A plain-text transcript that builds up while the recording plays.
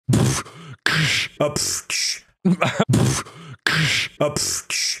A-Pshs.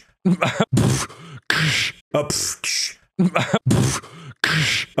 A-Pshs. A-Pshs.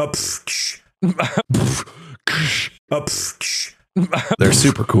 A-Pshs. A-Pshs. They're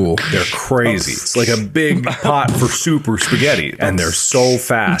super cool. They're crazy. It's like a big pot for super spaghetti, and they're so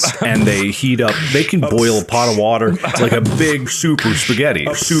fast, and they heat up. They can boil a pot of water. It's like a big super spaghetti,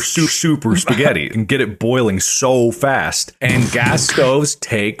 super spaghetti, and get it boiling so fast. And gas stoves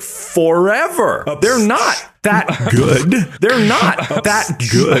take forever. They're not that good. They're not that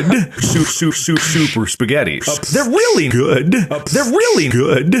good. Super spaghetti. They're really good. They're really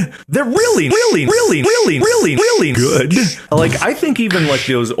good. They're really good. Like, I think even like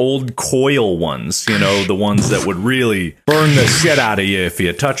those old coil ones, you know, the ones that would really burn the shit out of you if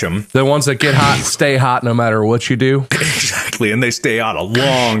you touch them. The ones that get hot, stay hot no matter what you do. Exactly, and they stay out a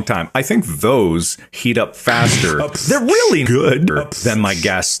long time. I think those heat up faster. They're really good than my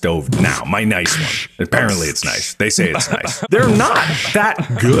gas stove now, my nice one. Apparently it's nice. They say it's nice. They're not that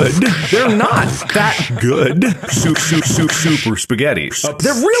good. They're not that good. Super spaghetti.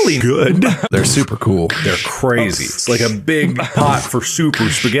 They're really good. They're super cool. They're crazy. It's like a big pot for super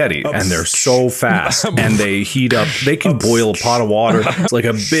spaghetti, and they're so fast, and they heat up. They can boil a pot of water. It's like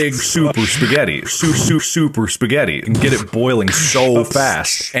a big super spaghetti, super spaghetti, and get it boiling so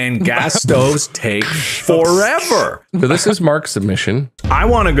fast. And gas stoves take forever. So this is Mark's submission. I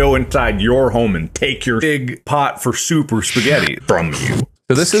want to go inside your home and take your big pot for super spaghetti from you.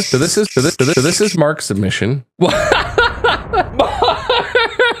 So this is Mark's submission. What?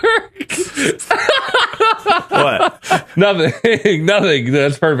 Nothing.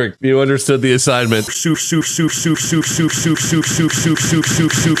 That's perfect. You understood the assignment. Super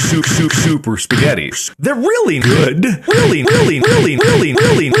spaghetti. They're really good. Really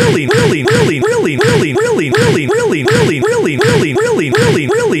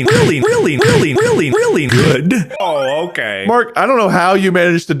good. Oh, okay. Mark, I don't know how you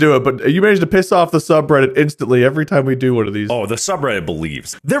managed to do it, but you managed to piss off the subreddit instantly every time we do one of these. Oh, the subreddit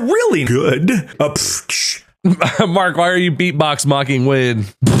believes. They're really good. Ppsh. Mark, why are you beatbox mocking Wade?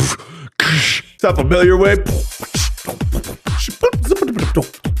 Sound familiar, Wade?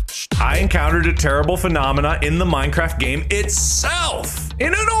 I encountered a terrible phenomena in the Minecraft game itself.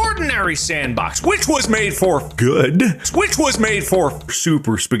 In an ordinary sandbox, which was made for good, which was made for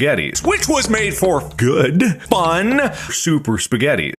super spaghetti, which was made for good, fun, super spaghetti.